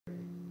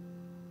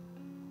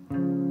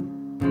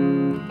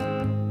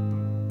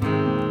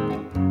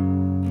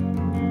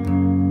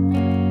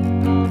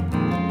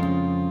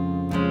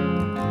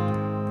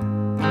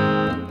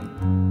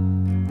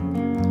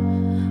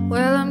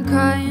Well, I'm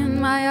crying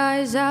my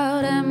eyes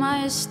out, am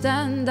I a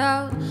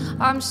standout?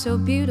 I'm so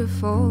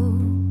beautiful,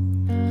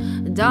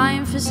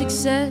 dying for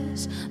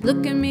success.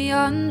 Look at me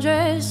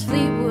undressed,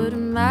 Fleetwood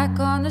and Mac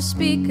on the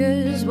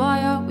speakers.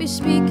 Why aren't we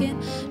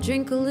speaking?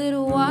 Drink a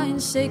little wine,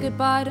 say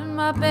goodbye to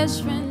my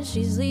best friend,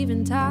 she's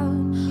leaving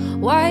town.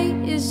 Why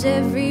is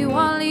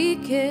everyone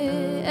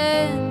leaking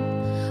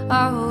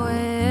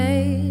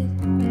away?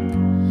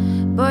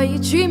 But you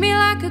treat me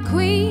like a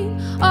queen,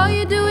 all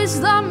you do is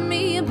love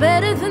me. You're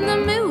better than the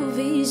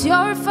movies,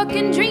 you're a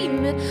fucking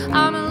dream. But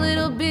I'm a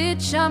little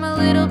bitch, I'm a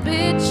little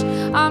bitch,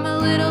 I'm a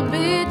little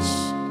bitch.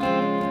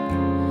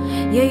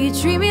 Yeah, you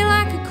treat me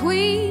like a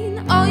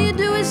queen, all you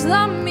do is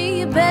love me.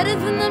 You're better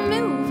than the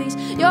movies,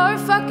 you're a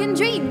fucking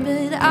dream.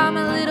 But I'm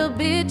a little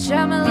bitch,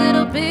 I'm a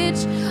little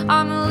bitch,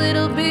 I'm a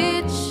little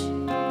bitch.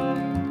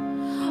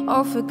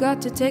 Oh,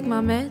 forgot to take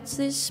my meds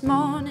this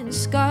morning,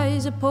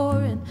 skies are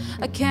pouring,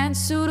 I can't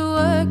suit to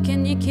work,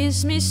 can you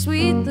kiss me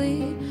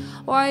sweetly?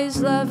 Why is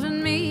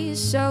loving me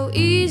so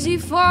easy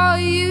for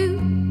you?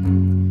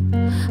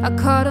 I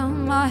cut all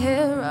my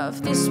hair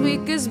off, this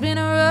week has been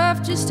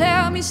rough, just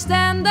help me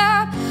stand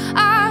up.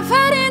 I've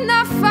had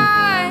enough,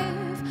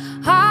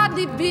 I've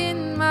hardly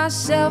been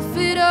myself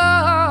at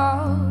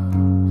all.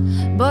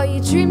 But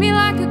you treat me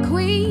like a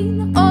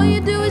queen, all you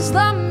do is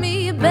love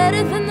me. You're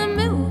better than the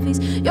movies,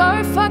 you're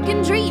a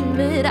fucking dream.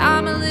 But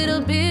I'm a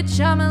little bitch,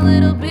 I'm a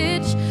little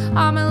bitch,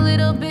 I'm a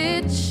little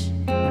bitch.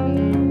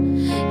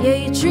 Yeah,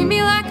 you treat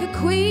me like a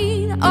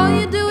queen, all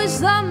you do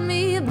is love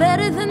me. You're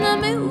better than the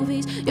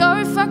movies,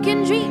 you're a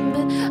fucking dream.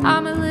 But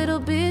I'm a little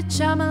bitch,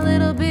 I'm a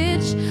little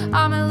bitch,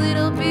 I'm a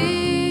little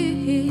bitch.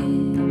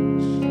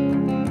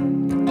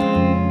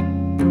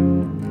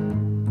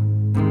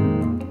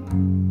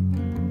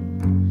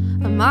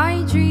 Am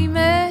I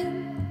dreaming?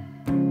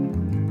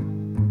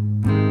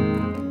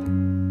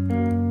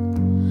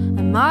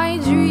 Am I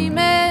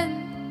dreaming?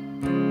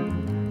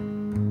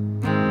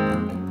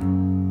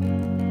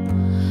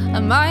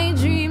 Am I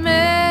dreaming?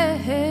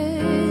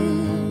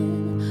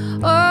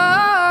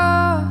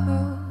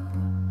 Oh,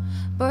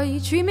 but you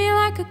treat me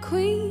like a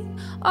queen,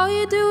 all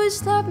you do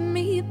is love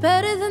me. You're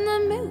better than the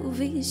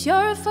movies,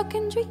 you're a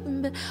fucking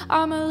dream. But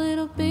I'm a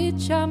little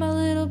bitch, I'm a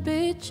little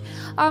bitch,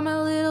 I'm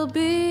a little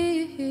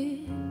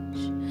bitch.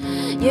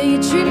 Yeah,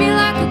 you treat me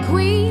like a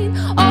queen,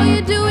 all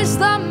you do is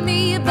love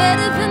me. You're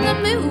better than the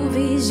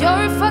movies,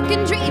 you're a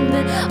fucking dream.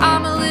 But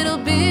I'm a little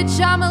bitch,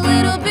 I'm a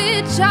little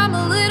bitch, I'm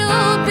a little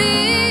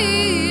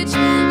bitch.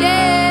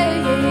 Yeah,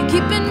 yeah, you're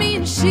keeping me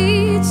in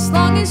sheets,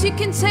 long as you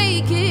can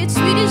take it,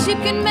 sweet as you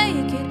can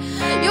make it.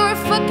 You're a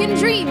fucking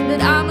dream.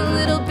 But I'm a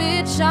little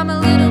bitch, I'm a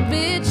little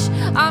bitch,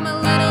 I'm a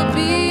little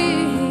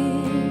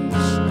bitch.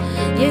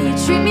 Yeah, you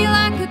treat me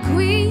like a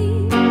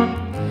queen,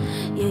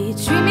 yeah, you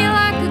treat me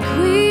like a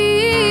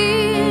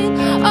queen.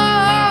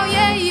 Oh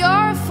yeah,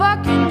 you're a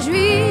fucking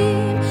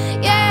dream,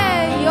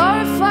 yeah,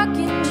 you're a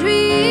fucking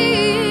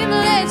dream.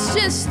 Let's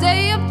just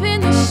stay up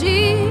in the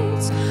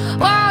sheets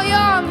while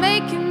you're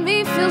making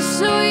me feel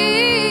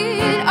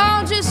sweet.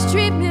 Oh, just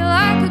treat me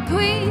like a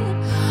queen,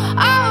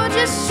 oh,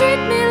 just treat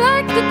me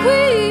like the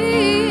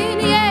queen.